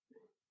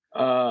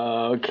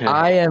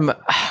Okay.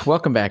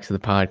 Welcome back to the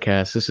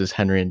podcast. This is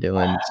Henry and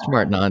Dylan.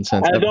 Smart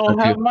Nonsense. I don't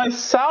episode have 2. my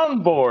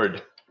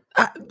soundboard.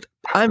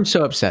 I'm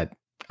so upset.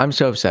 I'm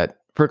so upset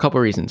for a couple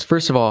of reasons.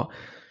 First of all,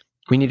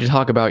 we need to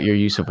talk about your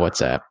use of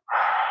WhatsApp.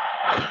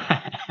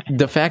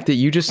 The fact that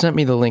you just sent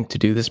me the link to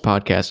do this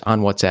podcast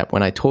on WhatsApp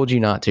when I told you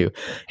not to,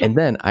 and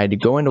then I had to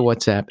go into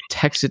WhatsApp,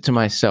 text it to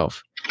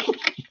myself,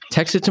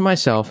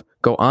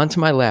 go onto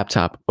my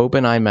laptop,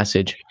 open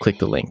iMessage, click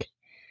the link.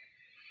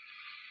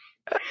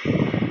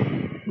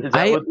 Is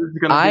that what this is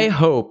gonna I be?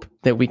 hope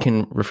that we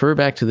can refer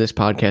back to this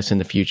podcast in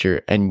the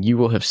future and you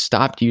will have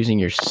stopped using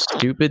your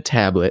stupid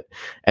tablet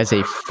as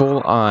a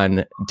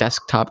full-on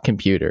desktop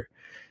computer.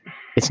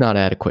 It's not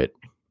adequate.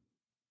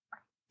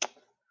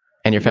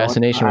 And your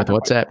fascination with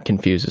WhatsApp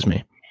confuses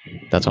me.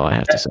 That's all I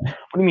have to say. What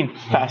do you mean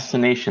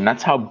fascination?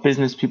 That's how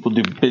business people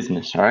do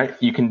business, all right?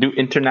 You can do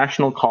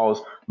international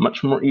calls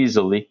much more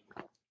easily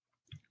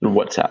than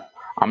WhatsApp.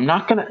 I'm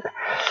not going to...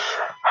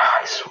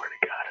 I swear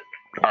to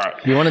God. All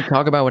right. You want to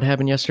talk about what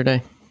happened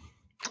yesterday?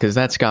 Because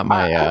that's got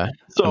my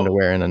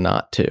underwear in a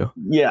knot, too.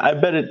 Yeah, I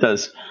bet it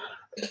does.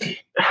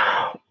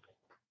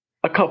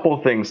 A couple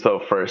of things, though,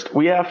 first.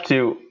 We have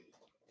to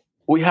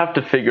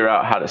figure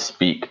out how to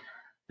speak.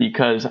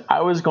 Because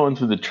I was going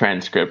through the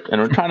transcript, and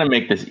we're trying to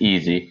make this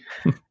easy,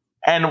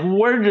 and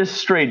we're just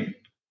straight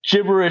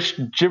gibberish,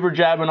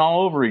 jibber-jabbing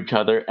all over each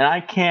other, and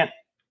I can't.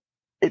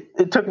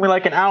 It took me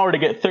like an hour to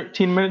get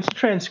 13 minutes of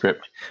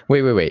transcript.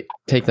 Wait.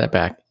 Take that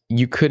back.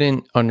 You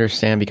couldn't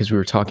understand because we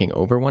were talking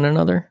over one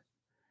another?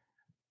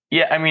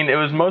 Yeah, I mean, it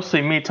was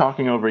mostly me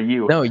talking over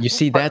you. No, you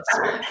see,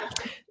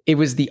 it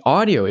was the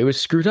audio. It was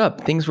screwed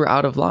up. Things were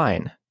out of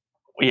line.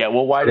 Yeah,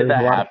 well, why did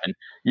that happen?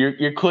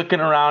 You're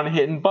clicking around,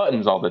 hitting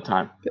buttons all the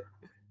time.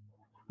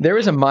 There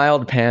was a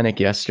mild panic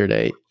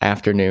yesterday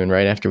afternoon,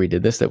 right after we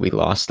did this, that we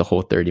lost the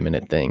whole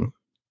 30-minute thing.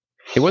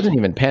 It wasn't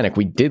even panic.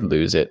 We did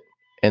lose it.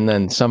 And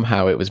then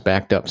somehow it was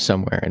backed up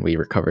somewhere and we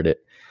recovered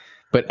it.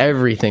 But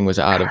everything was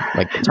out of,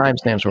 like, the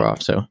timestamps were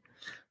off. So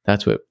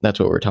that's what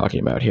we're talking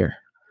about here.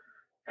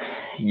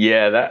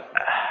 Yeah,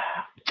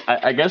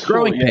 I guess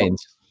growing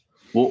pains.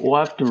 We'll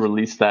have to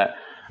release that.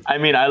 I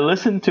mean, I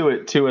listened to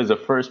it too as a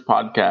first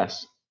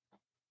podcast,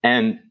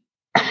 and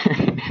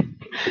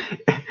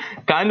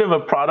kind of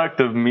a product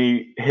of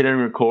me hitting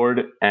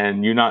record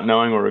and you not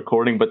knowing we're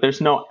recording, but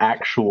there's no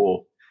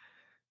actual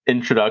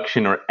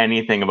introduction or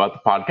anything about the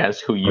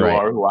podcast, who you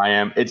are, who I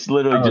am. It's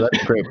literally just...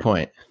 That's a great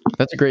point.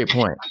 That's a great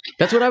point.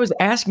 That's what I was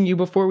asking you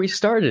before we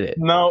started it.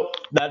 No,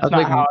 that's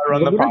not how I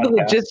run the podcast. What are the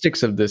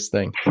logistics of this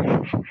thing?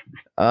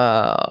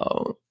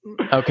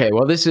 Okay,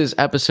 well, this is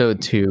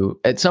episode 2.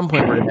 At some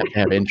point, we're going to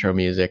have intro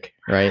music,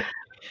 right?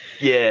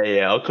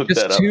 Yeah, I'll cook that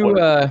up. Just two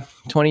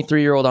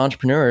 23-year-old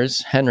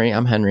entrepreneurs. Henry,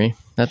 I'm Henry.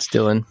 That's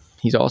Dylan.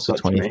 He's also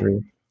 23.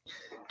 Me.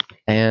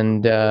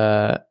 And,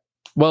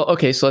 well,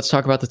 okay, so let's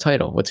talk about the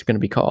title. What's it going to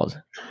be called?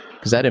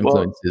 Because that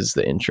influences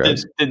the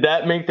intros. Did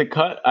that make the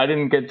cut? I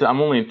didn't get to...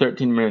 I'm only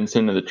 13 minutes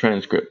into the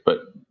transcript, but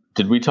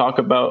did we talk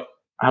about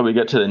how we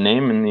got to the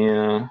name and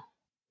the...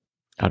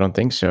 I don't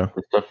think so.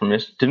 The stuff from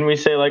this. Didn't we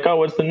say, like, oh,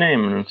 what's the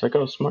name? And it's like,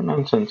 oh, Smart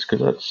Nonsense, because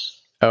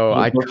that's...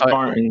 I cut...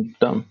 smart and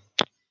dumb.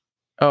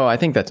 Oh, I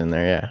think that's in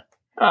there, yeah.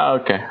 Oh,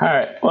 okay. All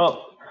right.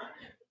 Well,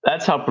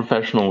 that's how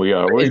professional we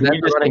are. Is that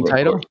the running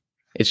title?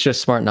 It's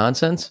just Smart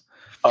Nonsense?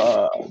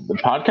 The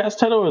podcast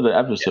title or the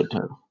episode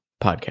title?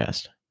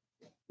 Podcast.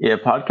 Yeah,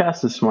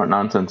 podcast is Smart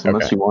Nonsense,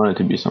 unless you want it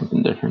to be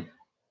something different.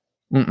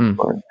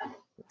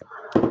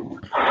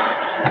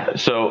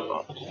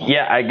 So,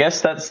 yeah, I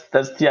guess that's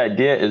the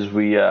idea. Is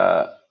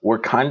we're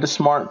kind of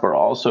smart, but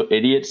also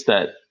idiots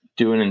that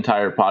do an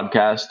entire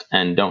podcast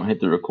and don't hit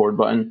the record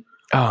button.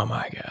 Oh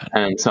my God!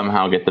 And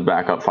somehow get the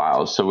backup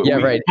files. So we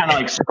kind of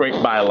like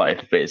scrape by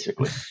life,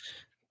 basically.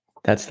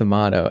 That's the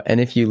motto. And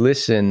if you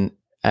listen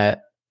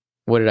at,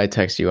 what did I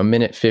text you?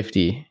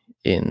 1:50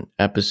 in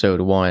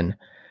episode 1.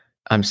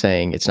 I'm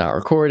saying it's not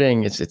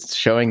recording. It's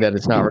showing that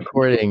it's not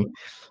recording.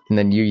 And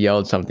then you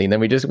yelled something.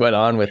 Then we just went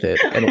on with it.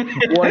 And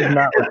it was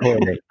not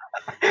recording.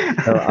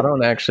 So I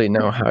don't actually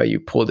know how you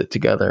pulled it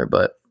together,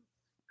 but...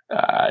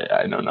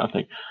 I know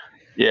nothing.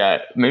 Yeah,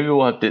 maybe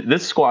we'll have to...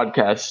 This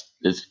Squadcast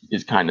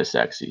is kind of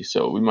sexy,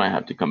 so we might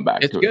have to come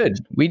back to it. It's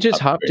good. We just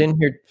hopped in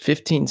here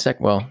 15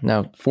 seconds... Well,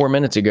 now 4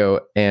 minutes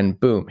ago, and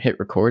boom, hit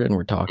record, and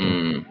we're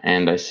talking.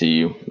 And I see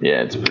you.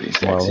 Yeah, it's pretty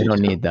sexy. Well, we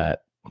don't need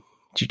that.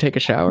 Did you take a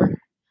shower?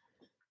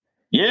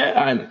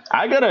 Yeah,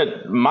 I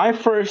got my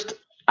first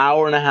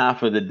hour and a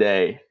half of the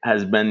day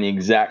has been the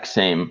exact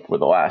same for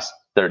the last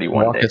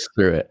 31 days. Walk us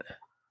through it.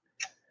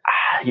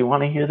 You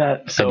want to hear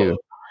that? I do.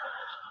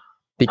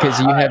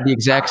 Because you have the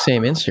exact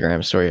same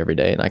Instagram story every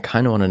day, and I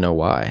kind of want to know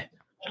why.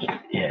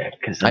 Yeah,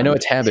 because I know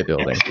it's habit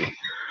building.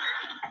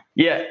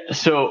 Yeah,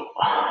 so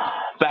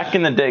back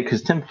in the day,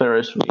 because Tim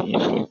Ferriss,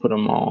 we put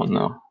him all in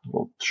the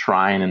little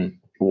shrine and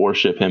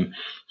worship him.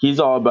 He's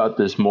all about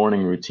this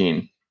morning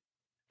routine.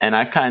 And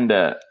I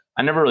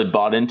never really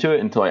bought into it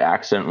until I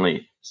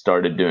accidentally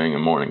started doing a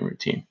morning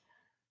routine.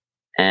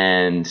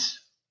 And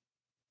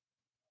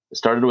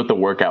started with the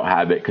workout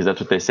habit because that's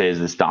what they say is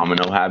this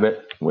domino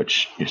habit,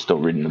 which you're still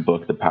reading the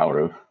book, The Power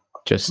of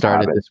Just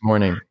started Habit. this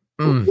morning.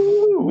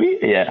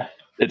 Yeah,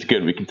 it's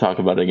good. We can talk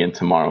about it again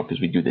tomorrow because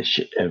we do this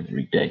shit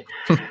every day.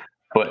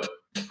 But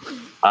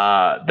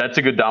that's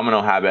a good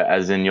domino habit,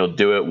 as in you'll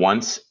do it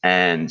once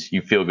and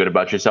you feel good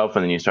about yourself,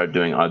 and then you start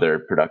doing other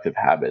productive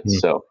habits.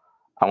 So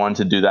I wanted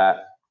to do that.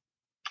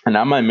 And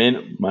now my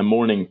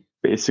morning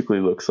basically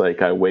looks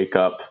like I wake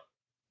up,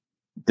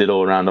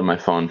 diddle around on my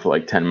phone for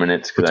like 10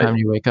 minutes. What time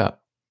do you wake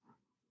up?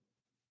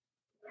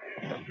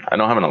 I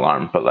don't have an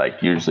alarm, but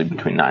like usually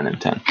between 9 and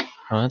 10.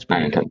 Oh, that's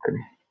pretty 9 and good. 10:30.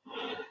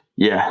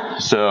 Yeah.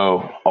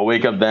 So I'll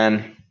wake up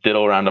then,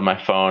 diddle around on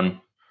my phone,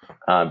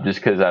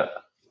 just because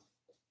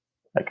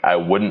I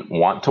wouldn't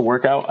want to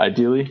work out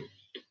ideally.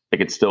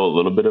 Like it's still a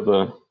little bit of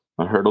a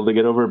hurdle to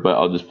get over, but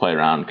I'll just play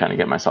around, kind of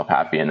get myself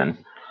happy. And then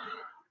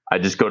I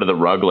just go to the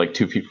rug like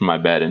 2 feet from my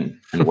bed and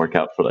work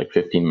out for like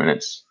 15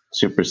 minutes.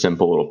 Super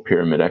simple little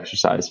pyramid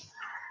exercise.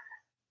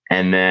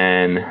 And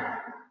then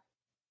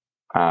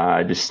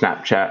I just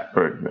Snapchat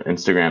or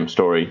Instagram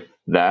story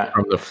that.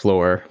 From the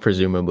floor,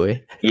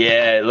 presumably.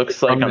 Yeah, it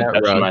looks like From I'm that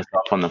touching rug.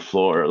 myself on the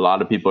floor. A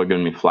lot of people are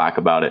giving me flack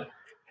about it,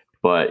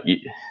 but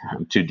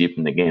I'm too deep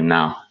in the game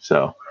now.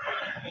 So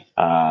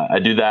I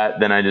do that.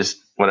 Then I just,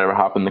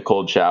 hop in the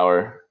cold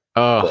shower.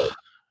 Oh,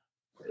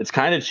 It's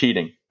kind of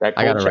cheating. That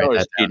I gotta cold write shower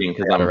that is down. cheating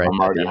because I gotta I'm write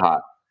that already down.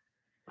 hot.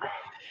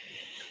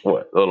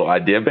 What, a little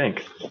idea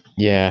bank?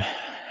 Yeah.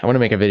 I want to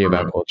make a video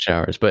about cold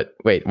showers, but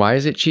wait, why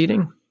is it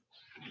cheating?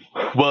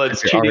 Well,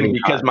 it's You're cheating already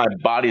because hot. my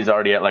body's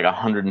already at like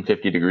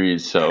 150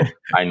 degrees, so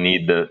I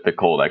need the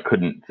cold. I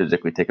couldn't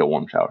physically take a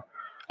warm shower.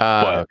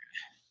 But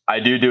I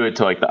do it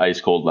to like the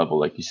ice cold level,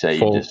 like you say.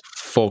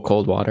 Full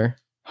cold water,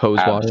 hose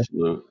water.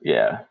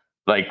 Yeah.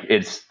 Like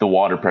it's the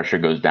water pressure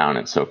goes down.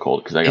 It's so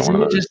cold because I got Isn't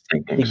one of it those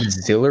just things.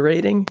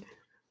 exhilarating?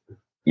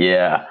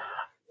 Yeah.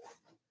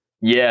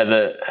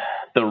 The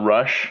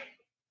rush.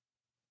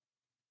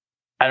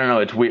 I don't know.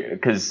 It's weird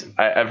because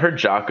I've heard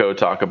Jocko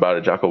talk about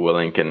it, Jocko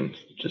Willink, and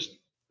just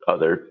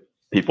other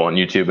people on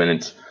YouTube, and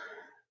it's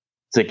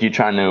like you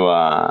trying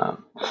to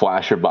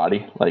flash your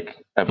body, like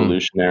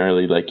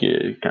evolutionarily, like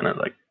you kind of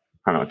like,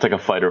 I don't know, it's like a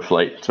fight or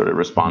flight sort of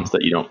response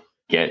that you don't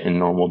get in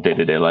normal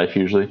day-to-day life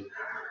usually.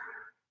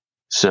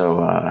 So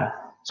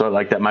I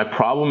like that. My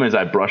problem is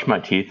I brush my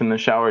teeth in the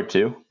shower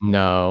too.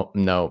 No.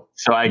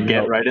 So I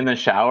get right in the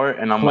shower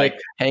and I'm like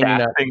hanging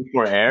up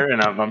for air,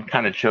 and I'm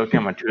kind of choking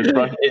on my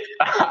toothbrush.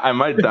 I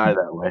might die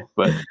that way,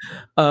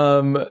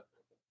 but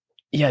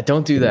yeah,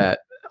 don't do that.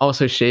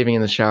 Also, shaving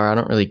in the shower, I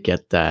don't really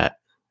get that.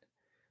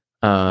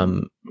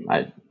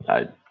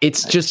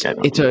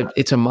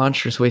 It's a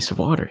monstrous waste of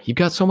water. You've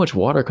got so much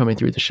water coming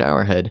through the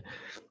shower head.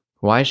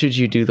 Why should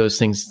you do those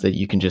things that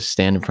you can just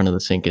stand in front of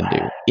the sink and do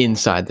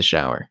inside the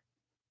shower?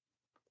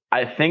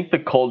 I think the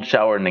cold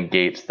shower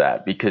negates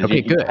that because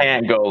you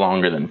can't go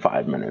longer than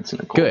 5 minutes in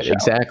a cold shower.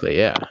 Exactly,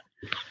 yeah.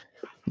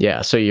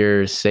 Yeah, so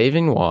you're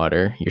saving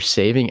water, you're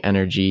saving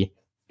energy,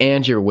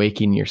 and you're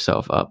waking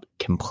yourself up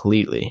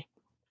completely.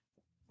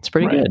 It's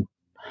pretty good.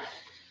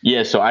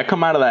 Yeah, so I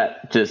come out of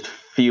that just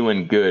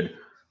feeling good.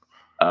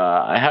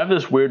 I have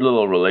this weird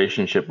little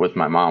relationship with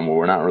my mom where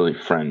we're not really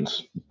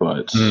friends,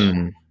 but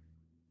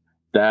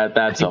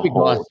that's a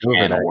whole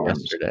can of worms.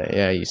 Yesterday.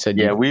 Yeah, you said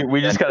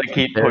we just got to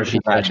keep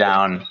pushing that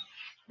down.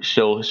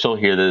 She'll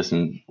hear this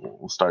and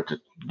we'll start to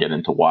get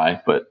into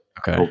why, but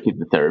we'll keep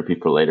the therapy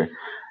for later.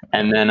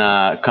 And then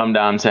come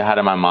down, say hi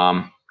to my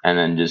mom, and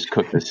then just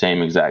cook the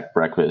same exact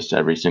breakfast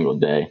every single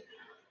day.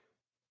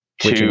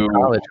 Which in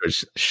college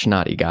was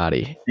Schnotty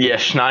Gotti. Yeah,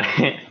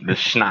 Schnotty, the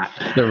Schnott.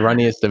 The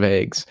runniest of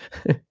eggs.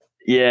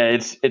 Yeah,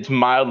 it's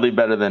mildly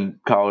better than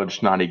college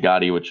Schnotty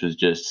Gotti, which was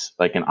just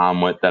like an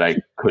omelet that I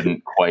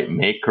couldn't quite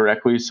make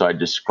correctly, so I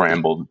just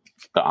scrambled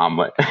the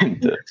omelet.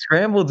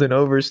 Scrambled's an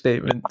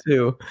overstatement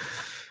too.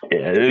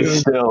 Yeah,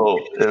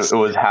 it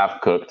was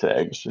half cooked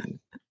eggs.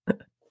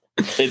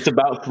 It's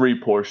about 3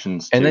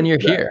 portions. And then you're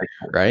here,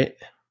 right?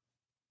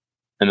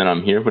 And then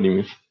I'm here? What do you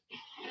mean?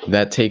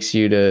 That takes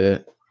you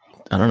to,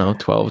 I don't know,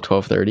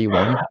 12:30,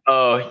 1?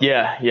 Oh,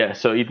 yeah.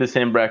 So eat the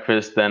same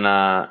breakfast, then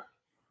I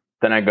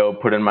go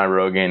put in my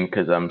Rogaine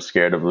because I'm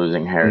scared of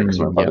losing hair because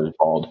my brother's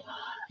bald.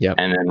 Yep.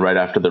 And then right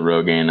after the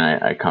Rogaine,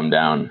 I come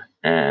down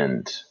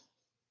and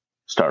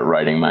start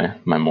writing my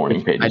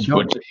morning pages.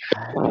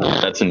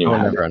 That's a new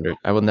habit.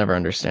 I will never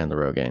understand the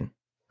Rogaine,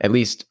 at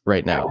least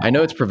right now. I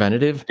know it's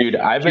preventative. Dude,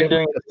 I've been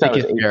doing it since I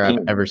was 18. Hair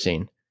I've ever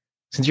seen.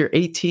 Since you're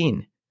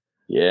 18.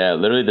 Yeah,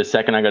 literally the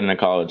second I got into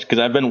college, because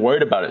I've been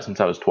worried about it since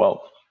I was 12.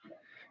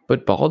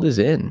 But bald is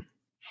in.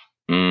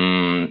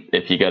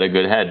 If you got a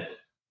good head.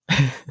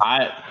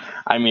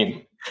 I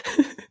mean,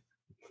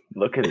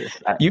 look at this.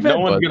 No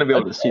one's going to be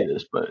able to see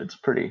this, but it's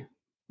pretty.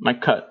 My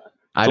cut.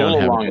 I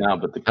don't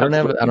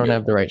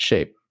have the right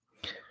shape.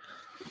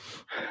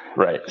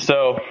 Right.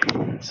 So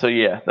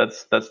yeah,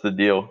 that's the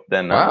deal.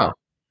 Then wow.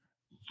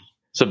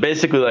 So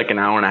basically, like an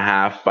hour and a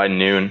half by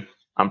noon,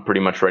 I'm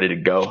pretty much ready to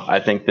go. I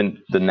think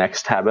the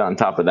next habit on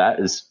top of that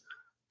is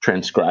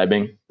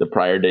transcribing the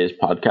prior day's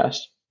podcast.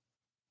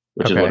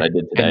 which is what I did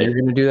And today. you're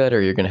going to do that,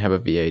 or you're going to have a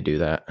VA do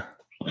that?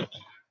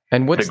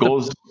 And what's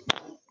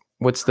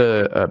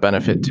the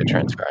benefit to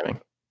transcribing?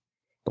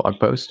 Blog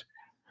post?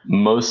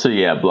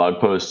 Mostly, yeah, blog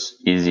posts,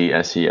 easy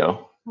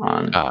SEO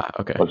on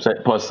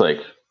website. Plus, like,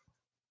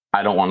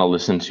 I don't want to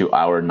listen to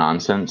our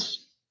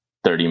nonsense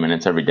 30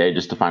 minutes every day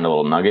just to find a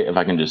little nugget. If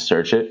I can just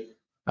search it,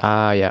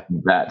 yeah,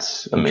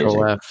 that's amazing.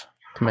 Control F,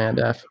 Command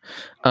F.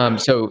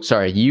 So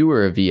sorry, you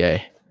were a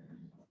VA.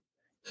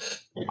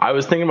 I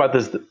was thinking about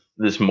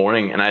this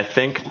morning, and I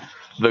think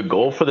the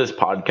goal for this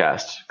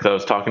podcast, because I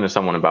was talking to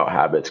someone about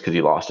habits because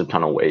he lost a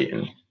ton of weight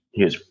and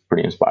he was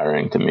pretty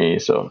inspiring to me.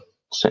 So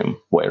same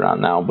way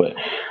around now, but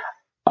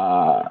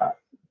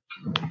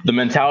the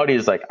mentality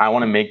is like, I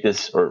want to make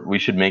this, or we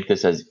should make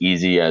this as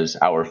easy as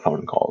our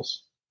phone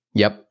calls.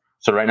 Yep.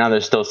 So right now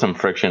there's still some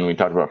friction. We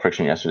talked about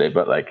friction yesterday,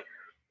 but like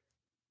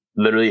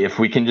literally if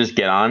we can just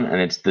get on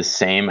and it's the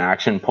same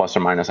action plus or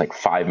minus like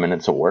 5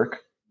 minutes of work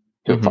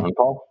to a phone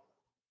call,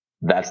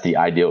 that's the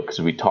ideal because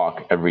we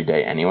talk every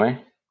day anyway.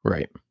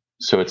 Right.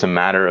 So it's a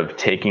matter of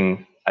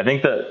taking, I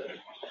think that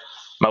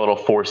my little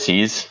 4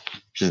 C's,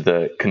 which is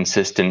the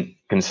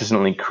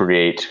consistently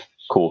create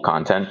cool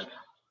content,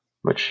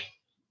 which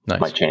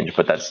might change,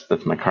 but that's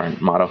my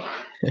current motto,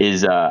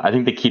 is I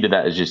think the key to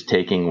that is just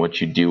taking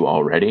what you do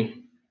already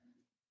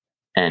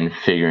and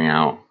figuring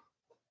out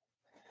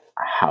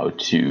how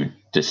to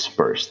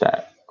disperse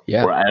that.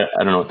 Yeah. Or I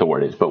don't know what the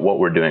word is, but what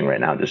we're doing right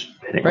now, just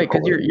hitting right,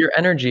 because your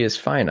energy is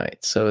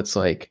finite. So it's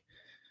like,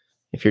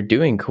 if you're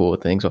doing cool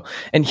things, well,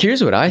 and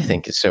here's what I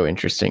think is so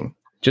interesting,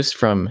 just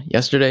from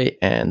yesterday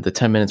and the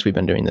 10 minutes we've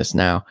been doing this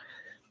now.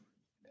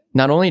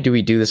 Not only do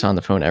we do this on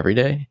the phone every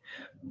day,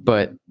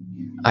 but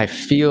I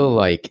feel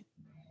like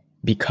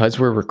because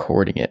we're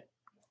recording it,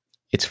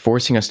 it's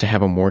forcing us to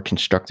have a more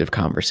constructive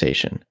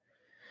conversation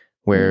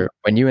where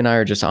when you and I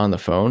are just on the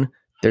phone,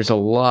 there's a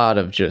lot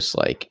of just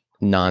like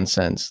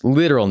nonsense,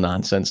 literal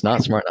nonsense,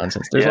 not smart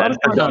nonsense. There's a lot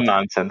of dumb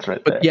nonsense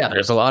right there. But yeah,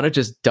 there's a lot of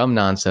just dumb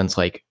nonsense,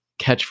 like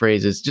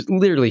catchphrases, just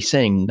literally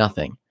saying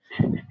nothing.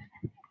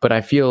 But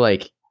I feel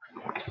like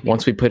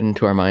once we put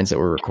into our minds that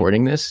we're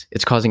recording this,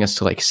 it's causing us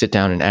to like sit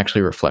down and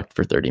actually reflect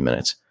for 30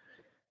 minutes.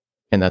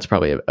 And that's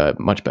probably a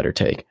much better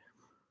take.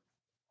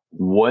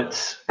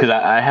 Because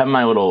I have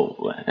my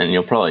little, and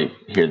you'll probably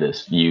hear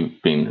this, you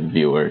being the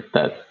viewer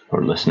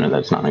or listener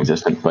that's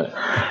non-existent, but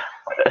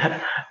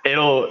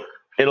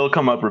it'll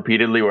come up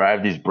repeatedly where I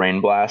have these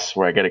brain blasts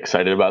where I get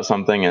excited about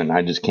something and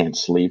I just can't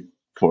sleep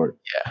for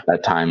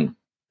at times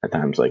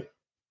like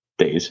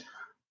days.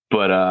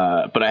 But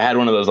I had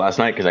one of those last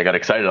night because I got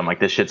excited. I'm like,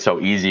 this shit's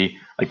so easy.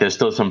 Like there's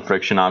still some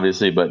friction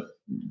obviously, but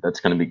that's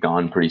going to be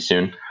gone pretty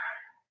soon.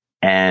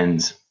 And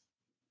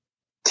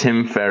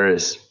Tim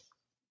Ferriss,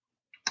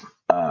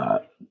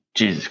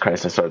 Jesus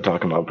Christ, I started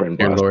talking about brain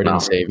blast. Your Lord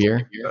and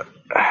Savior.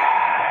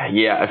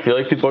 Yeah, I feel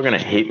like people are going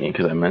to hate me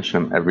because I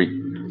mention him every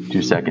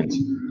 2 seconds.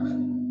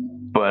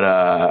 But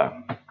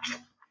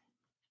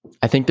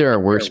I think there are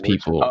worse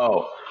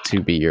people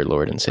to be your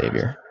Lord and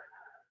Savior.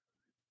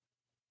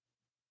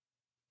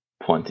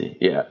 Plenty,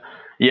 yeah.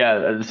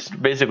 Yeah, it's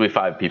basically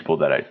 5 people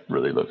that I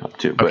really look up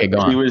to. But go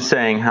on. He was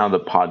saying how the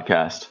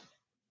podcast,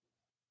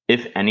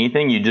 if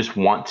anything, you just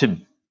want to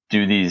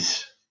do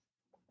these,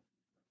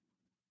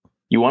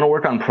 you want to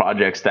work on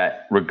projects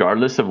that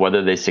regardless of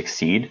whether they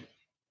succeed,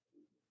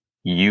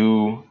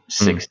 you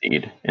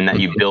succeed and that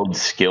you build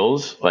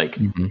skills. Like,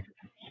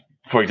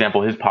 for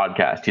example, his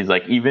podcast, he's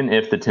like, even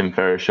if the Tim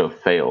Ferriss show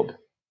failed,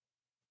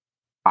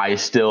 I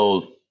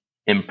still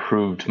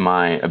improved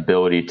my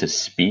ability to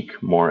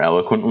speak more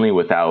eloquently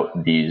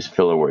without these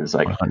filler words.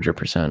 Like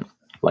 100%.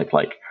 Like,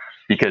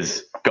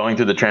 because going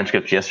through the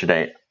transcripts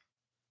yesterday,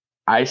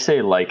 I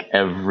say like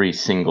every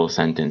single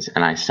sentence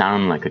and I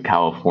sound like a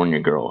California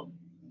girl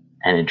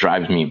and it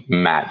drives me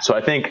mad. So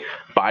I think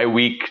by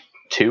week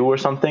 2 or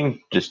something,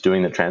 just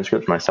doing the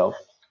transcripts myself.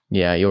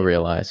 Yeah, you'll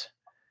realize.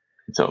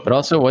 So, but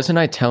also, wasn't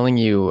I telling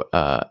you,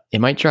 it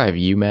might drive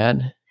you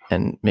mad,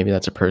 and maybe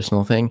that's a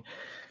personal thing,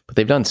 but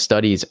they've done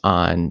studies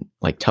on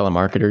like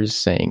telemarketers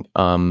saying,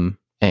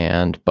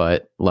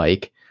 but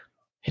like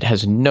it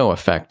has no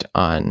effect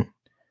on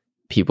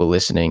people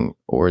listening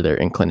or their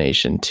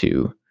inclination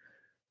to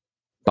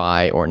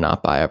buy or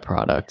not buy a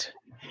product.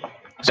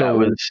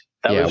 So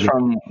that was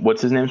from,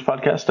 what's his name's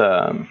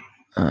podcast?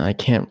 I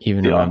can't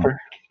even remember. Author?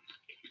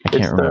 I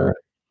can't remember.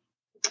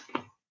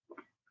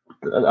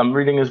 I'm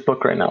reading his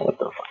book right now. What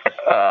the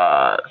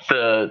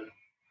fuck?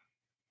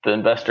 The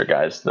investor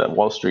guys, the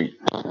Wall Street.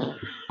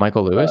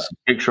 Michael Lewis?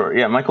 Big Short.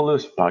 Yeah, Michael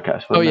Lewis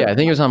podcast. Oh, yeah. I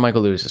think it was on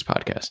Michael Lewis's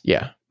podcast.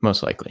 Yeah,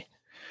 most likely.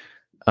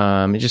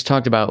 It just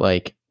talked about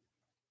like,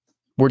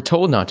 we're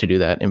told not to do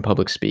that in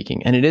public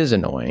speaking, and it is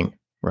annoying,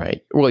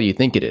 right? Well, you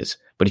think it is.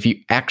 But if you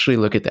actually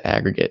look at the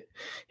aggregate,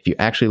 if you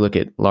actually look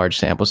at large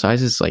sample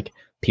sizes, like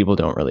people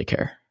don't really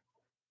care.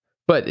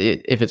 But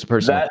if it's a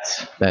person,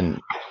 then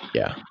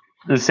yeah.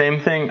 The same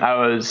thing. I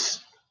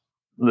was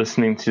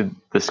listening to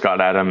the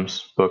Scott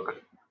Adams book,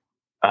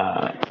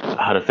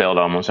 How to Fail at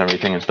Almost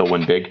Everything and Still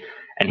Win Big.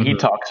 And he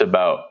talks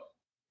about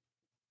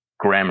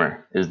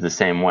grammar is the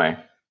same way,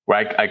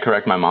 where I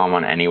correct my mom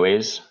on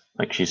anyways.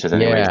 Like she says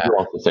anyways, Yeah. you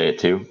also say it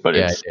too, but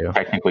Yeah, it's I do.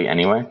 technically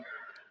anyway.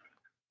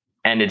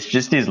 And it's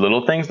just these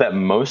little things that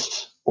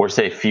most, or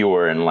say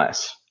fewer and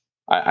less.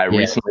 I Yeah,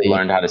 recently see,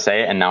 learned how to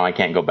say it, and now I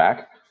can't go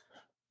back.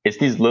 It's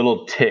these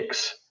little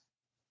ticks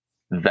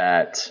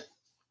that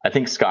I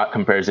think Scott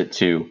compares it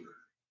to.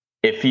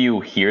 If you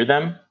hear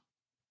them,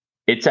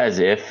 it's as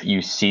if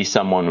you see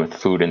someone with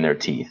food in their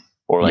teeth,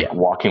 or like yeah,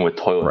 walking with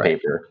toilet right.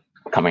 paper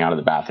coming out of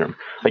the bathroom.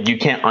 Like you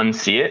can't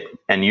unsee it.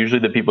 And usually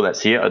the people that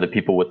see it are the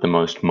people with the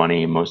most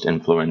money, most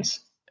influence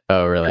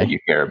Oh, that really? you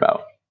care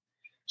about.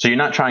 So you're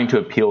not trying to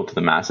appeal to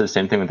the masses.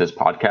 Same thing with this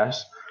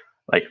podcast.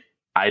 Like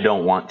I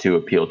don't want to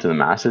appeal to the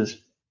masses.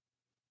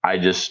 I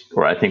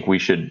think we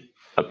should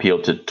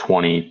appeal to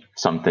 20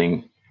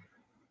 something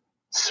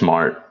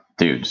smart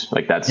dudes.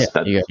 Like Yeah, that's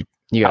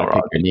you got to our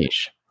pick your audience.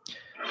 niche.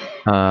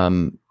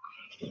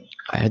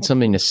 I had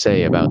something to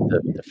say about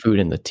the food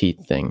in the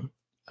teeth thing.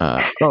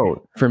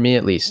 For me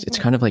at least, it's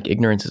kind of like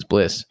ignorance is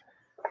bliss.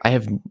 I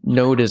have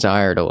no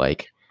desire to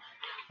like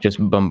just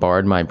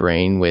bombard my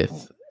brain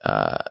with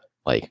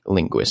like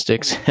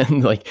linguistics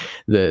and like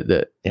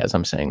the as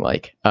I'm saying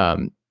like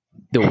the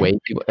way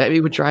people,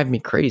 it would drive me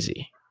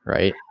crazy,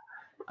 right?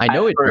 I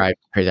know it drives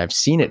me crazy. I've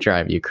seen it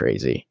drive you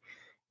crazy.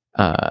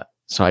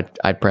 So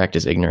I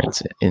practice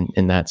ignorance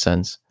in that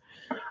sense.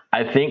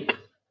 I think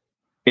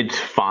it's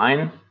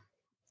fine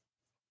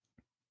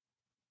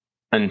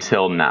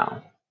until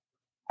now.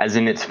 As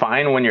in, it's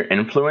fine when your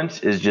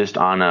influence is just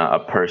on a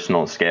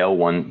personal scale,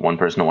 one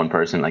person to one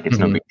person, like it's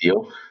no big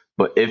deal.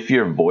 But if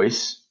your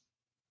voice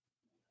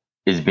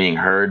is being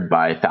heard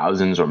by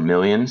thousands or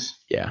millions,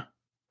 Yeah.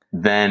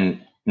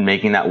 then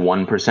making that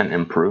 1%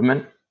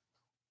 improvement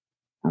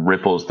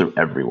ripples through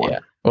everyone. Yeah.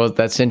 Well,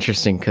 that's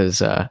interesting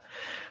because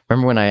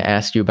remember when I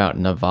asked you about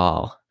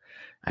Naval?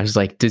 I was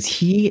like, do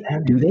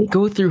they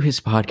go through his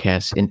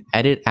podcast and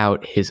edit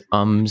out his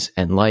ums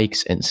and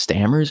likes and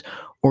stammers?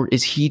 Or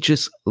is he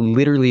just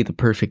literally the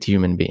perfect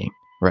human being,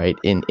 right?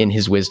 In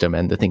his wisdom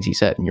and the things he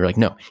said. And you're like,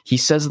 no, he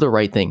says the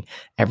right thing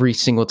every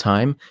single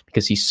time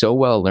because he's so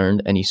well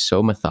learned and he's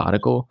so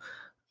methodical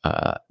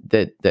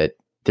that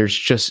there's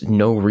just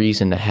no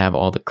reason to have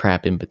all the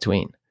crap in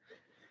between.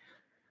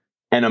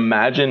 And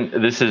imagine,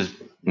 this is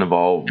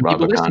Naval And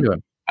people listen Ravikant, to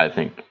him. I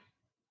think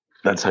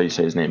that's how you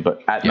say his name,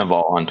 but at Yeah.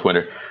 Naval on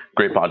Twitter,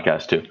 great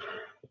podcast too.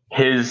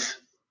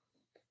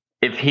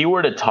 If he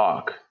were to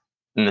talk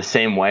in the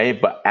same way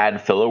but add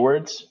filler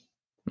words,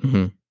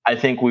 I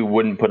think we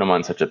wouldn't put him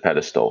on such a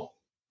pedestal.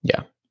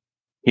 Yeah.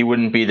 He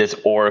wouldn't be this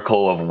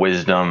oracle of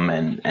wisdom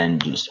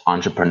and just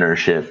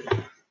entrepreneurship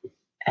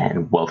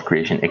and wealth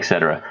creation,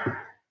 etc.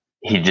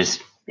 I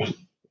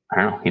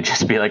don't know, he'd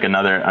just be like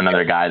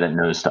another guy that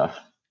knows stuff.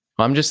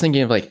 I'm just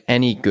thinking of like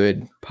any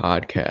good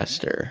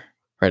podcaster,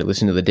 right?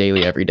 Listen to the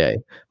Daily every day.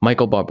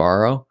 Michael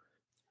Barbaro,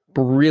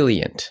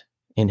 brilliant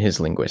in his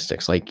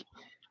linguistics. Like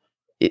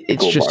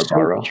it's just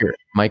so pure.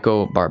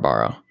 Michael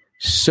Barbaro,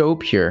 so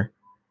pure.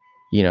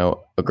 You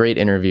know, a great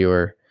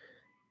interviewer.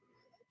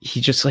 He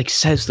just like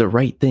says the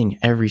right thing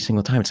every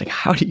single time. It's like,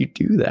 how do you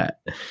do that?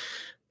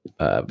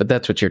 But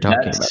that's what you're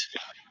talking about.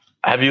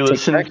 Have you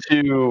listened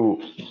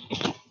to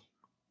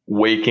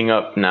Waking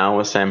Up Now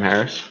with Sam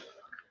Harris?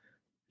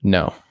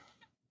 No.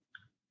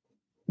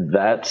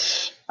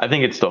 I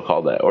think it's still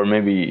called that, or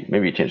maybe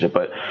you changed it,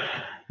 but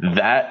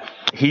that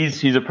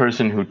he's a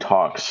person who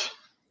talks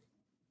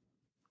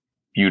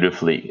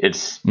beautifully.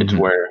 It's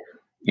where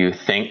you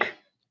think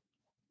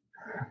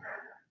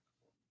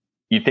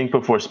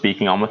before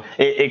speaking. Almost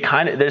it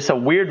kind of, there's a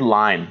weird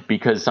line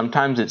because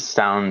sometimes it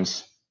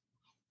sounds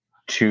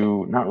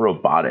too, not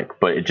robotic,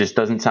 but it just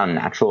doesn't sound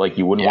natural. Like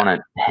you wouldn't want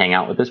to hang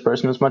out with this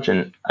person as much.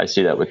 And I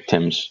see that with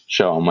Tim's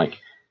show. I'm like,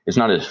 it's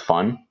not as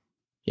fun.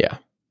 Yeah.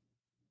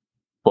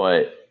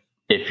 But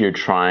if you're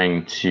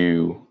trying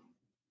to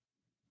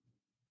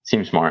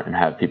seem smart and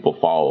have people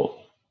follow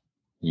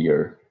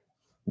your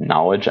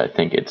knowledge, I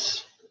think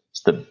it's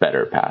the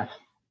better path.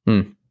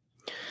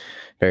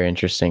 Very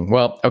interesting.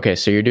 Well, okay,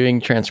 so you're doing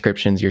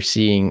transcriptions, you're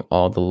seeing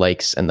all the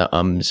likes and the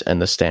ums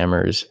and the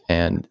stammers,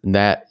 and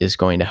that is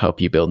going to help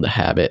you build the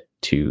habit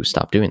to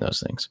stop doing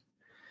those things.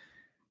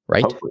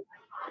 Right? Hopefully.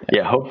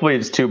 Yeah, hopefully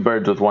it's two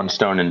birds with one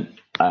stone, and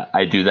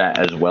I do that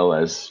as well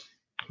as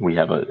we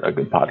have a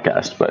good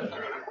podcast. But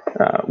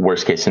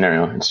worst case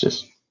scenario, it's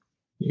just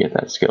you get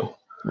that skill.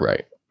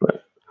 Right.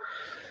 But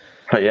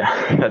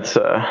yeah, that's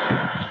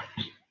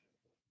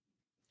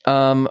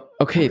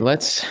okay,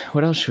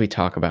 what else should we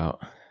talk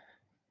about?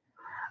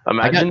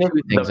 Imagine if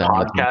the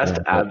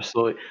podcast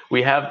absolutely,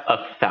 we have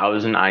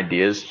 1,000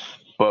 ideas,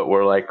 but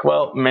we're like,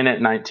 well, minute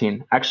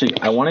 19. Actually,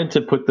 I wanted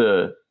to put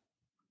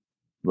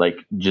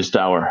just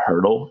our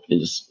hurdle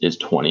is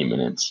 20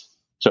 minutes.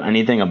 So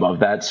anything above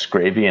that's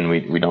gravy, and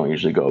we don't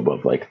usually go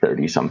above like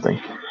 30 something.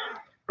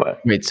 But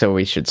wait, so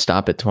we should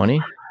stop at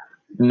 20?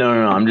 No.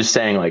 I'm just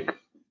saying like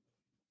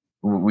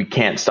we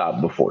can't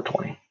stop before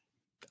 20.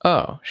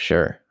 Oh,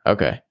 sure.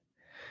 Okay.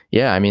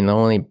 Yeah, I mean the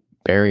only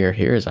barrier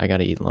here is I got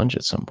to eat lunch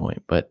at some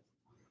point, but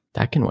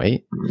that can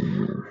wait.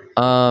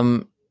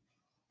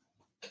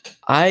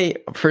 I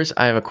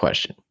have a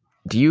question.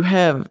 Do you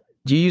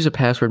use a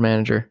password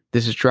manager?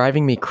 This is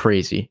driving me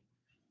crazy.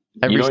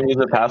 You don't use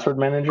a password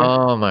manager?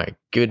 Oh my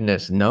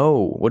goodness,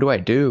 no. What do I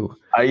do?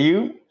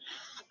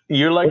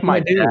 You're like What do my I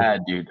do?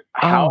 dad, dude.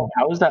 How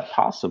is that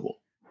possible?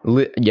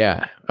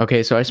 Yeah.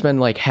 Okay. So I spend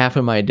like half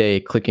of my day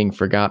clicking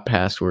forgot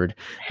password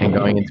and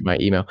going into my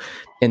email.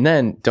 And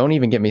then don't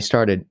even get me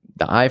started.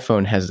 The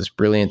iPhone has this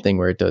brilliant thing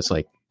where it does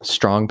like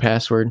strong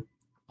password.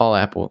 All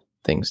Apple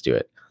things do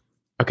it.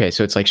 Okay.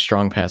 So it's like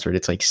strong password.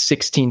 It's like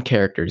 16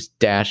 characters,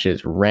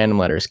 dashes, random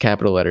letters,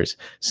 capital letters,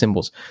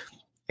 symbols.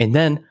 And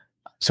then,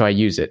 so I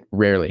use it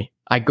rarely.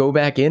 I go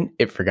back in,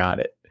 it forgot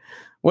it.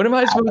 What am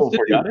I supposed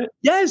to do?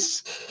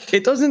 Yes.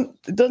 It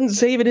doesn't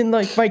save it in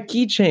like my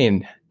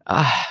keychain.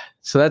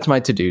 So that's my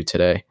to-do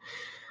today,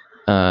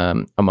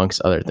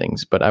 amongst other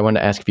things. But I wanted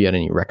to ask if you had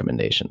any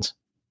recommendations.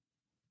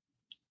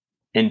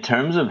 In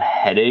terms of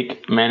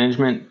headache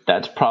management,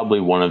 that's probably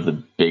one of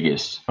the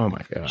biggest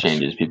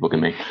changes people can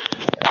make.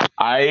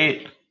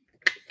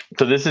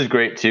 So this is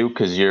great too,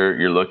 because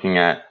you're looking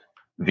at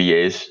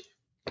VAs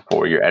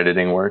for your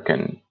editing work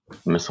and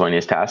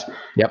miscellaneous tasks.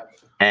 Yep.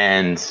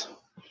 And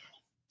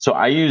so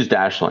I use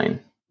Dashlane.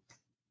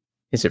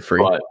 Is it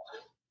free?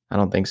 I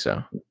don't think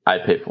so. I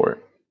pay for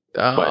it.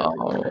 Oh,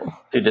 but,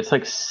 dude, it's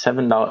like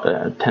 $7,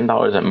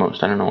 $10 at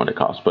most. I don't know what it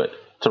costs, but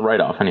it's a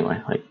write-off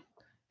anyway. Like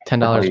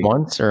 $10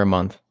 once or a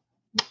month?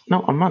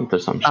 No, a month or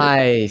some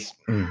shit.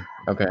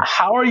 Okay.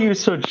 How are you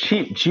so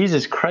cheap?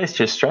 Jesus Christ,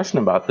 you're stressing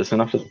about this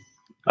enough. All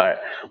right,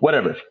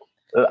 whatever.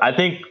 I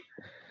think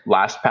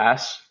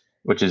LastPass,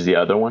 which is the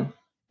other one,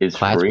 is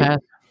free. LastPass?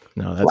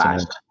 No,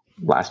 that's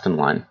last in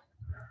line.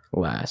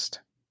 LastPass.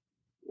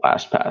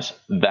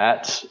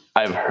 That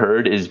I've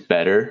heard is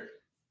better,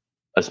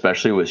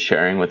 especially with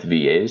sharing with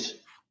VAs.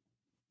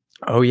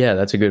 Oh yeah,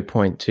 that's a good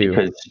point too.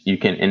 Because you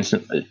can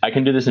I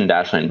can do this in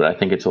Dashlane, but I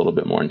think it's a little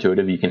bit more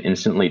intuitive. You can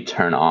instantly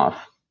turn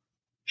off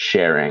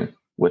sharing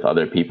with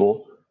other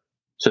people,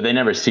 so they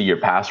never see your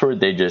password.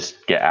 They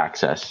just get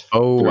access.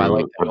 Oh, I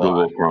like that a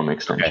Google Chrome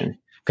extension.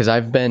 Because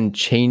I've been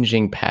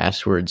changing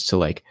passwords to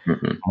like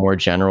more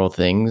general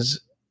things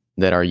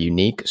that are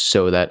unique,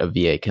 so that a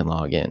VA can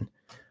log in.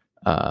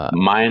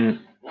 Mine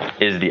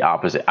is the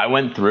opposite.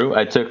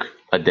 I took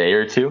a day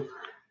or two,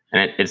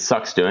 and it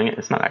sucks doing it.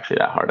 It's not actually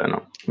that hard. I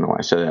don't know why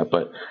I say that,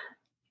 but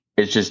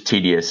it's just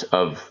tedious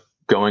of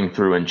going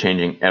through and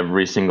changing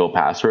every single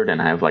password.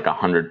 And I have like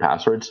 100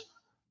 passwords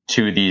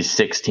to these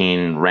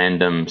 16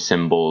 random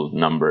symbol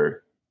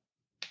number.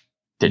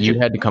 You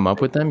had to come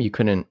up with them? You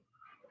couldn't?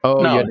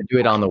 Oh, no, you had to do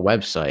it on the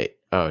website.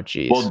 Oh,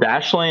 geez. Well,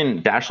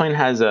 Dashlane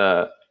has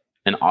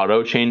an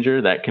auto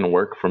changer that can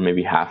work for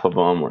maybe half of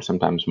them or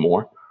sometimes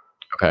more.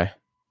 Okay.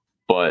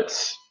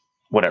 But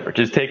whatever,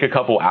 just take a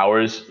couple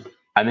hours.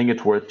 I think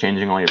it's worth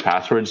changing all your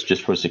passwords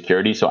just for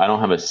security. So I don't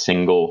have a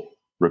single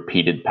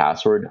repeated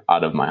password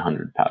out of my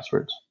 100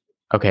 passwords.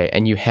 Okay.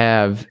 And you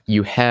have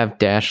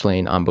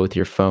Dashlane on both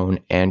your phone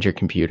and your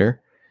computer.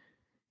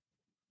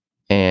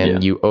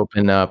 And you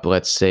open up,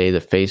 let's say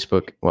the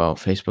Facebook. Well,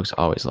 Facebook's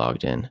always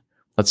logged in.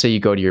 Let's say you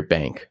go to your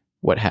bank.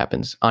 What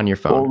happens on your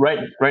phone? Well,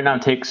 right now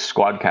take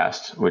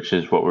Squadcast, which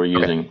is what we're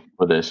using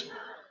for this.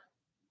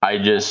 I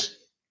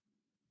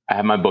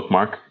have my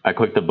bookmark. I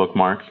click the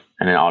bookmark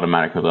and it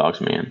automatically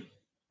logs me in.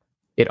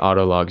 It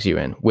auto logs you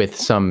in with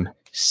some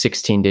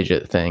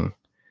 16-digit thing.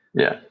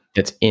 Yeah.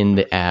 That's in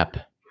the app.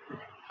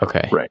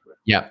 Okay. Right.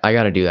 Yeah, I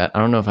got to do that. I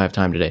don't know if I have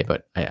time today,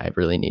 but I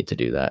really need to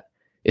do that.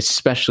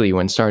 Especially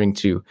when starting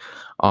to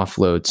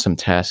offload some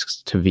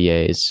tasks to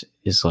VAs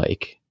is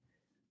like,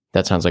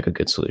 that sounds like a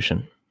good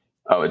solution.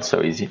 Oh, it's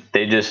so easy.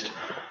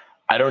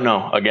 I don't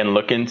know. Again,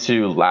 look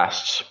into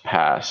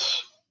LastPass.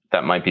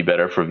 That might be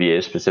better for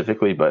VAs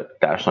specifically, but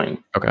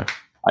Dashlane. Okay.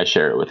 I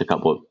share it with a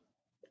couple of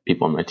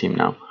people on my team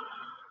now.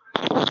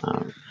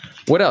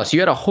 What else? You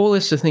had a whole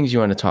list of things you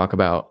want to talk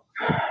about.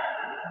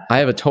 I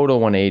have a total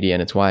 180,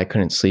 and it's why I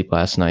couldn't sleep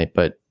last night,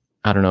 but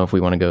I don't know if we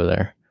want to go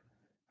there.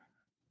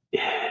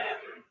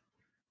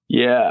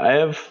 Yeah, I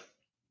have.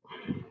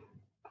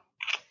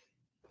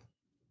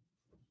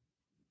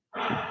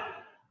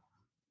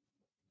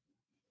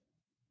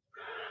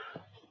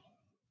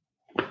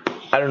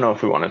 I don't know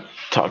if we want to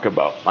talk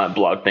about my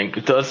blog thing.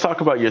 Let's talk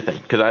about your thing,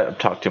 because I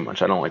talk too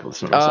much. I don't like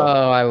listening to myself.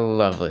 Oh, I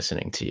love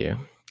listening to you.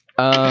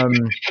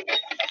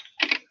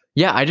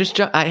 Yeah, it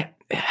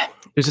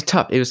was a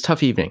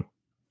tough evening,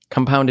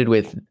 compounded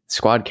with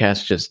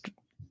Squadcast just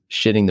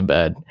shitting the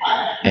bed,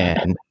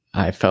 and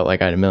I felt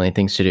like I had a million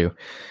things to do.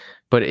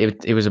 But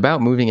it was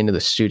about moving into the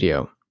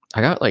studio.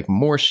 I got like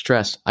more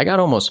stressed. I got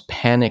almost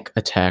panic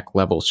attack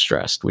level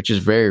stressed, which is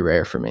very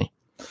rare for me.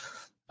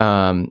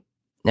 And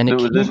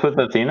was this with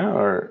Athena,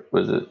 or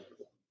was it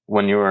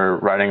when you were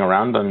riding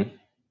around on?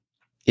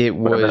 It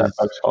was.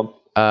 Called?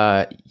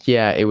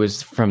 Yeah, it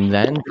was from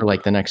then for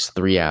like the next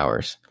 3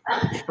 hours.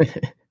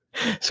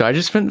 So I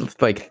just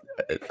spent like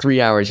 3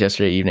 hours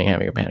yesterday evening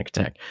having a panic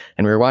attack,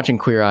 and we were watching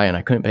Queer Eye, and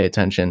I couldn't pay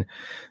attention.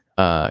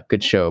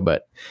 Good show,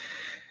 but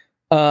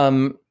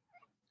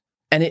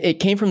and it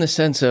came from the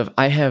sense of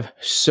I have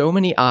so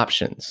many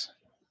options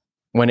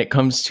when it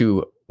comes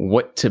to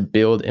what to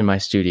build in my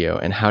studio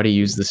and how to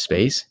use the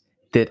space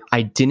that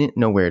I didn't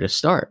know where to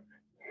start.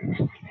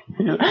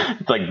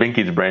 It's like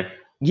Binky's brain.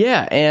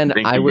 Yeah. And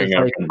Binky I was bring like,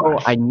 everything oh,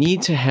 back. I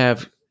need to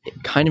have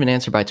kind of an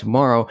answer by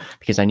tomorrow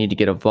because I need to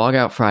get a vlog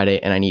out Friday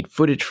and I need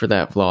footage for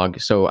that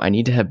vlog. So I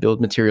need to have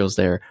build materials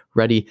there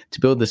ready to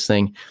build this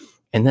thing.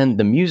 And then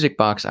the music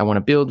box I want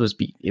to build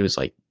it was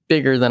like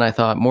bigger than I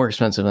thought, more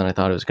expensive than I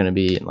thought it was going to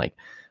be, and like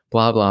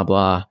blah, blah,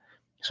 blah.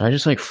 So I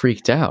just like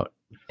freaked out.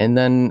 And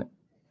then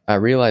I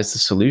realized the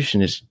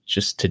solution is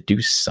just to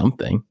do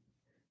something,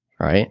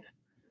 right?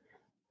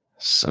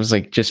 So I was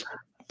like, just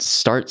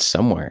start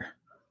somewhere.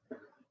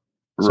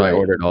 So I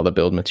ordered all the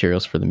build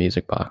materials for the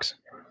music box.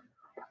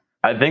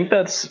 I think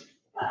it's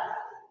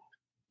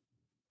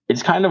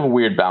kind of a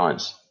weird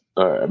balance,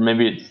 or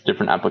maybe it's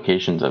different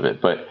applications of it,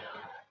 but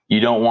you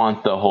don't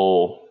want the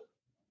whole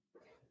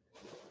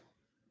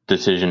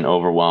decision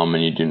overwhelm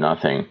and you do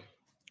nothing.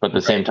 But at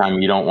the same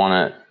time, you don't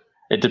want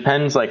to, it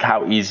depends like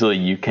how easily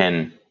you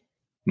can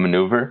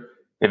maneuver.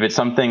 If it's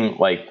something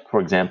like, for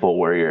example,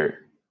 where you're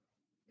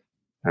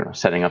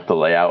setting up the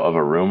layout of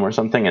a room or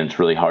something, and it's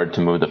really hard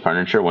to move the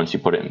furniture once you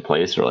put it in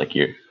place, or like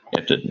you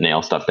have to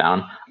nail stuff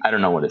down. I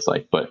don't know what it's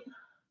like, but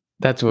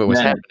that's what was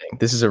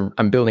happening.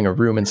 I'm building a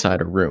room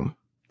inside a room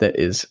that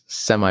is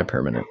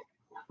semi-permanent.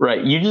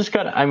 Right. You just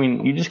got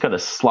to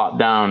slop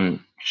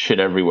down shit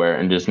everywhere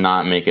and just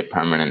not make it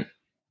permanent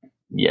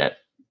yet.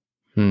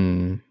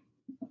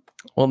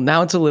 Well,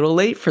 now it's a little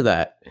late for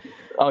that.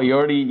 Oh, you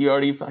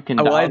already fucking.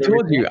 Well, I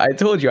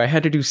told you I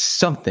had to do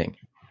something.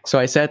 So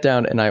I sat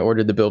down and I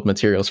ordered the build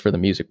materials for the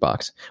music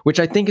box, which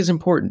I think is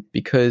important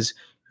because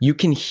you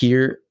can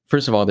hear,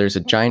 first of all, there's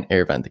a giant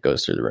air vent that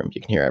goes through the room.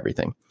 You can hear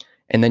everything.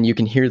 And then you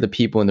can hear the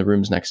people in the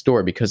rooms next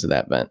door because of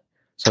that vent.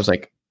 So I was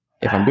like,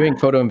 if I'm doing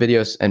photo and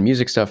videos and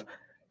music stuff,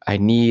 I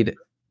need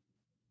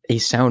a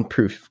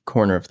soundproof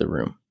corner of the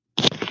room.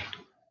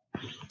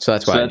 So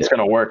that's why. So that's going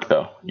to work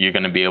though. You're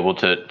going to be able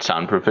to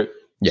soundproof it.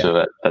 Yeah.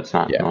 So that's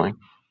not annoying.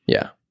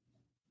 Yeah.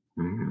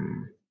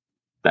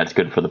 That's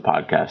good for the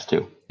podcast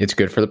too. It's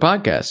good for the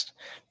podcast,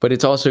 but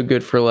it's also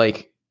good for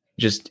like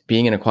just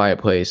being in a quiet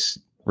place,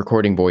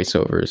 recording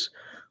voiceovers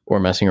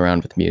or messing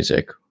around with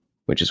music,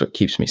 which is what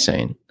keeps me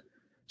sane.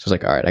 So I was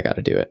like, all right, I got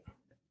to do it.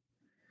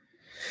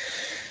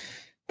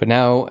 But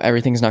now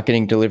everything's not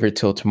getting delivered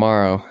till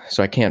tomorrow,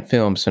 so I can't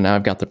film. So now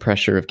I've got the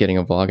pressure of getting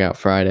a vlog out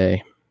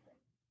Friday.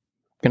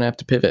 I'm going to have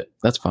to pivot.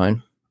 That's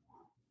fine.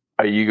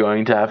 Are you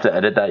going to have to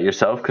edit that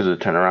yourself because the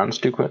turnaround's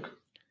too quick?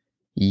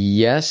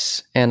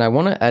 Yes, and I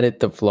want to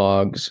edit the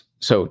vlogs.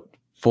 So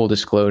full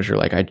disclosure,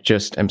 like I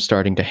just am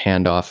starting to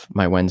hand off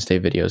my Wednesday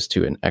videos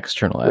to an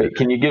external editor. Wait,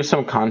 can you give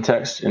some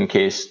context in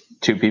case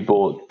two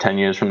people 10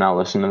 years from now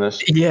listen to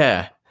this?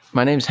 Yeah.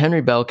 My name's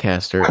Henry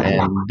Belcaster,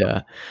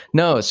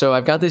 and so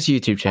I've got this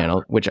YouTube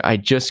channel, which I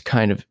just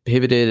kind of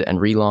pivoted and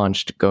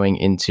relaunched going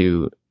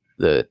into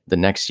the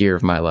next year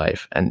of my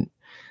life. And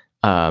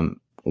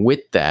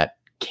with that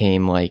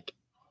came like,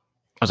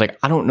 I was like,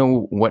 I don't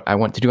know what I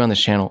want to do on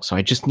this channel, so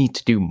I just need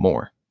to do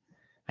more.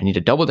 I need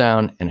to double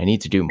down, and I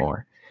need to do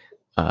more,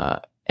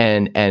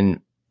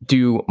 and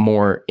do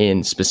more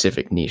in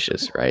specific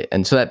niches, right?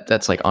 And so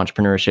that's like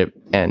entrepreneurship,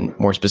 and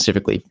more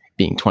specifically,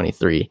 being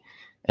 23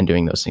 and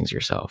doing those things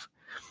yourself.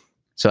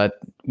 So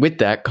with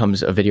that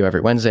comes a video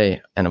every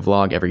Wednesday and a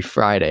vlog every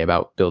Friday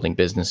about building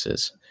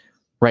businesses.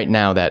 Right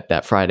now,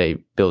 that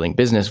Friday building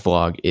business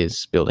vlog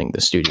is building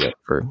the studio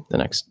for the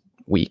next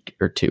week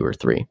or 2 or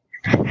 3.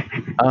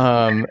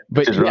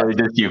 But it's really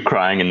just you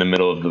crying in the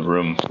middle of the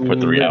room for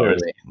 3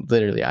 hours.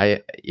 Literally.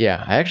 I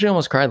actually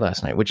almost cried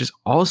last night, which is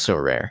also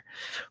rare.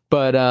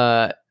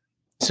 But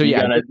so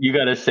you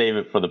gotta save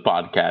it for the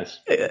podcast.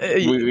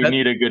 We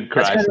need a good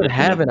cry. That's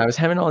what I was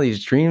having all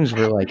these dreams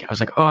where like I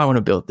was like, oh, I want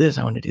to build this,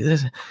 I want to do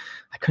this.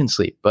 I couldn't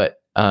sleep.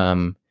 But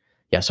so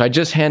I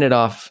just handed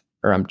off,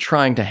 or I'm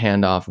trying to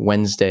hand off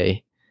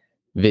Wednesday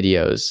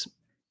videos,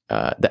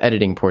 the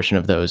editing portion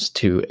of those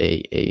to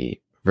a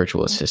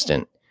virtual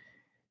assistant.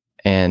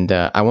 And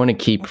I want to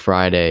keep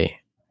Friday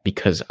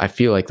because I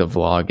feel like the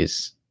vlog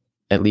is,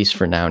 at least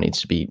for now,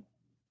 needs to be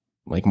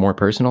like more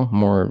personal,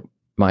 more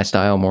my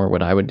style, more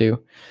what I would do.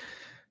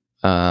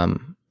 So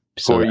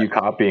are you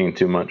copying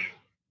too much?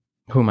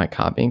 Who am I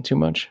copying too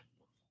much?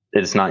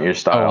 It's not your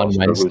style.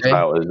 So whose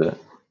style is it?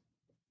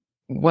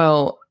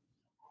 Well,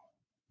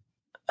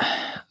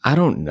 I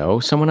don't know.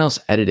 Someone else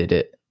edited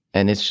it,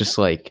 and it's just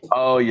like.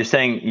 Oh, you're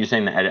saying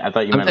the edit. I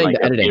thought you meant like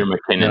the editing. Peter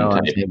McKinnon no, type.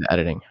 I'm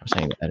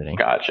saying the editing.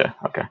 Gotcha.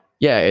 Okay.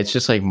 Yeah, it's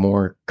just like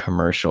more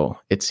commercial,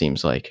 it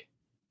seems like.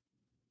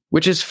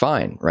 Which is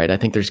fine, right? I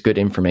think there's good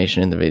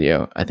information in the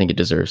video. I think it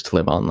deserves to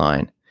live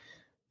online.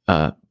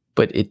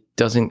 But it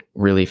doesn't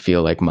really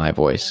feel like my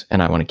voice,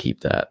 and I want to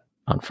keep that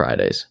on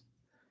Fridays.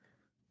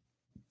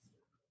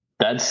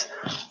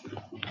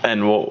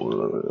 And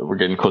we're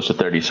getting close to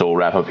 30, so we'll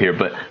wrap up here.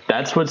 But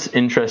that's what's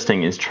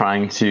interesting is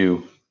trying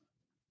to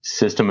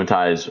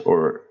systematize,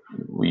 or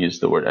we use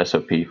the word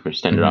SOP for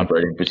standard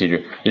operating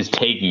procedure, is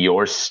take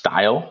your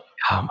style.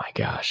 Oh my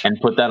gosh. And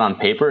put that on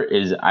paper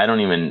I don't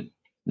even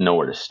know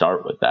where to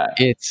start with that.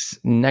 It's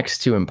next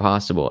to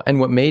impossible. And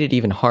what made it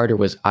even harder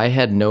was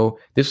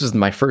this was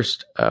my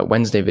first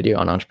Wednesday video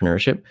on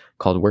entrepreneurship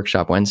called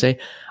Workshop Wednesday.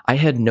 I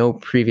had no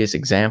previous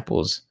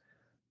examples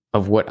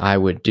of what I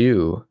would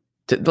do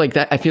to, like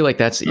that. I feel like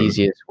that's the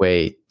easiest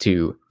way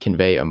to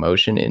convey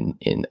emotion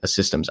in a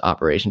systems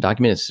operation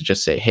document is to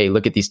just say, hey,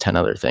 look at these 10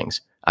 other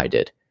things I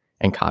did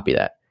and copy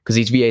that. Because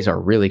these VAs are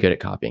really good at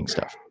copying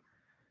stuff.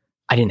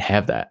 I didn't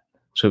have that.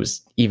 So it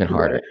was even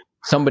harder. Right.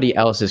 Somebody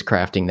else is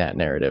crafting that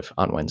narrative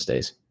on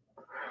Wednesdays.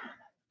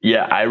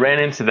 Yeah, I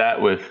ran into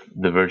that with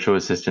the virtual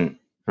assistant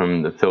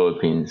from the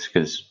Philippines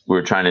because we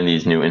were trying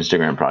these new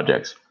Instagram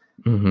projects.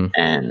 Mm-hmm.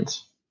 And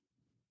it's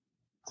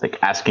like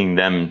asking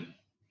them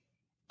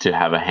to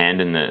have a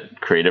hand in the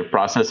creative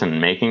process and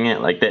making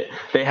it. Like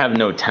they have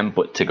no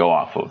template to go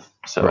off of.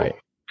 So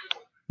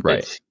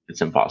right.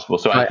 It's impossible.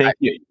 So I think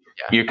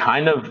you're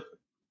kind of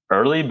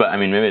early, but I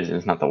mean, maybe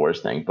it's not the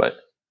worst thing, but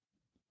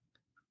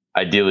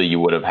ideally you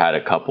would have had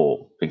a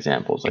couple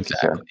examples. Like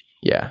exactly. You said.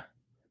 Yeah.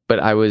 But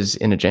I was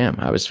in a jam.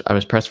 I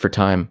was pressed for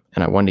time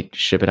and I wanted to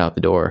ship it out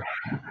the door,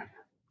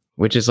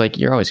 which is like,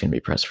 you're always going to be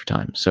pressed for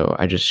time. So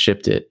I just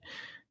shipped it.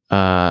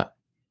 And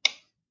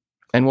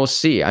we'll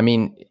see. I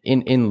mean,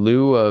 in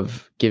lieu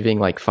of giving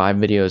like 5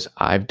 videos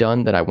I've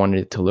done that I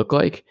wanted it to look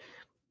like,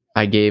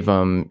 I gave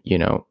them,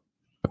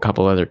 a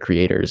couple other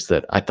creators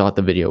that I thought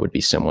the video would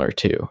be similar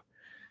to.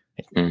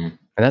 Mm-hmm.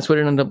 And that's what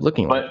it ended up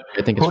looking like.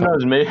 I think it's who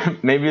knows?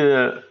 Maybe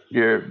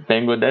your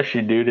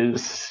Bangladeshi dude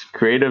is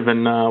creative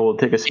and we'll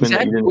take a spin.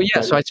 Exactly. Well,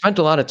 yeah. So I spent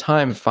a lot of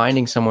time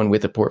finding someone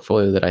with a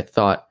portfolio that I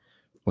thought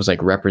was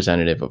like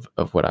representative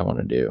of what I want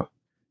to do.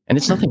 And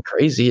it's nothing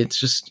crazy. It's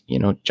just,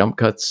 jump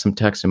cuts, some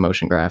text and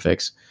motion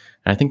graphics.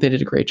 And I think they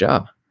did a great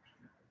job.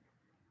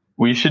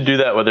 We should do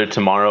that whether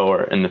tomorrow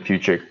or in the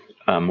future,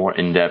 more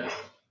in-depth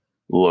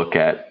look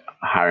at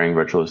hiring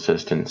virtual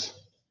assistants.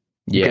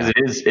 Yeah.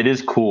 Because it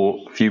is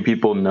cool. Few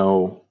people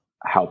know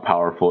how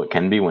powerful it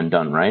can be when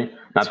done right.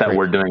 Not that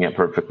we're doing it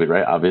perfectly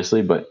right,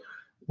 obviously, but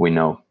we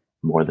know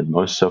more than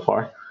most so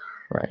far.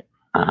 Right.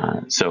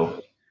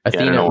 So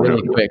Athena,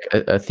 really quick,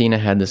 Athena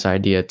had this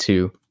idea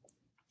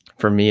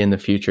for me in the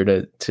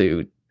future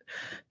to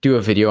do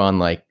a video on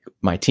like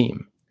my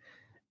team.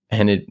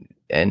 And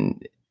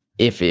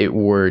if it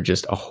were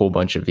just a whole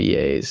bunch of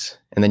VAs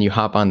and then you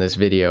hop on this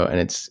video and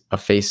it's a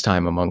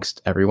FaceTime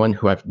amongst everyone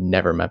who I've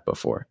never met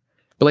before.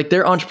 But like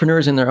they're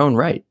entrepreneurs in their own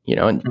right,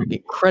 and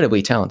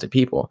incredibly talented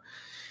people.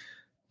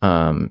 So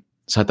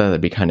I thought that'd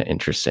be kind of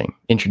interesting.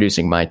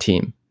 Introducing my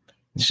team.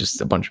 It's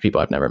just a bunch of people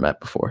I've never met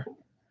before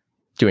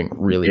doing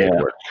really good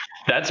work.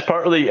 That's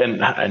partly,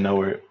 and I know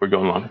we're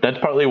going long. That's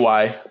partly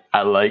why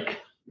I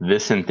like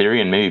this in theory,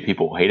 and maybe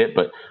people hate it,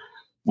 but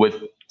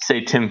with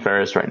say Tim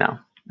Ferriss right now,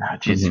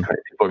 Jesus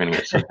Christ, people are going to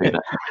get sick of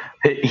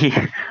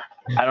that.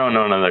 I don't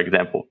know another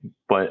example,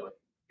 but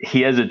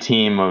he has a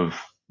team of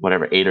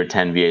whatever, 8 or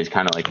 10 VAs,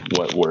 kind of like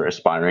what we're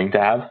aspiring to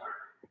have.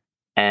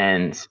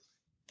 And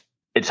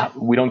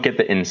we don't get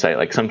the insight.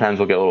 Like sometimes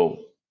we'll get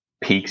little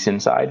peeks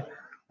inside,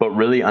 but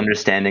really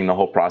understanding the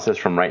whole process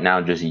from right now,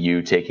 just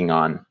you taking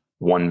on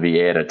one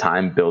VA at a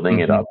time, building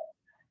it up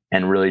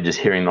and really just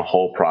hearing the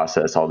whole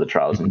process, all the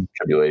trials and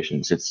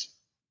tribulations.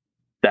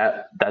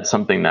 That's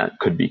something that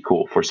could be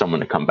cool for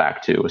someone to come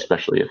back to,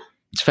 especially if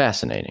it's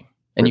fascinating.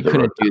 And you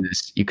couldn't do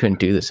this. You couldn't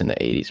do this in the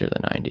 80s or the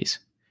 90s.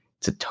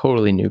 It's a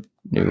totally new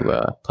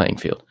playing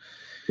field.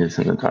 It's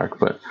in the dark,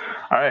 but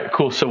all right,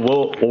 cool. So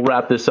we'll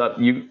wrap this up.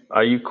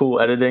 Are you cool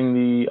editing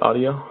the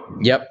audio?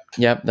 Yep.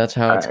 That's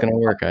how it's going to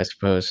work, I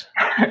suppose.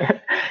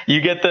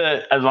 You get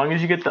as long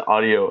as you get the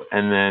audio,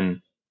 and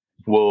then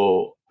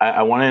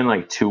I want to in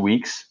like 2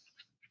 weeks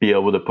be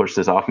able to push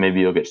this off.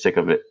 Maybe you'll get sick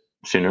of it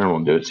sooner, and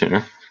we'll do it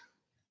sooner.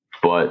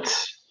 But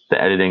the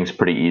editing's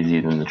pretty easy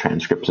than the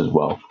transcripts as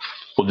well.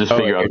 We'll just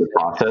figure out the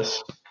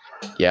process.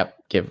 Yep.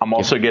 I'm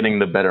also getting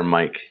the better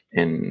mic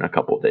in a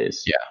couple of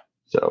days. Yeah.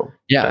 So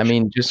I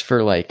mean, just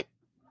for like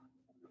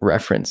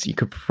reference, you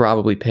could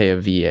probably pay a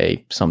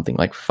VA something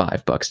like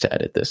 $5 to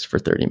edit this for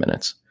 30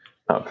 minutes.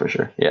 Oh, for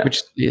sure. Yeah.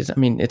 Which is, I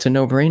mean, it's a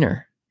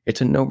no-brainer.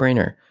 It's a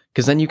no-brainer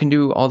because then you can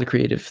do all the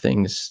creative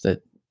things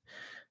that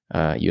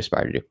you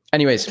aspire to do.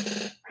 Anyways,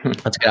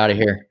 let's get out of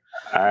here.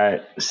 All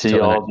right. See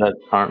y'all that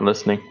aren't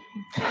listening.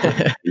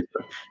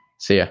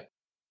 See ya.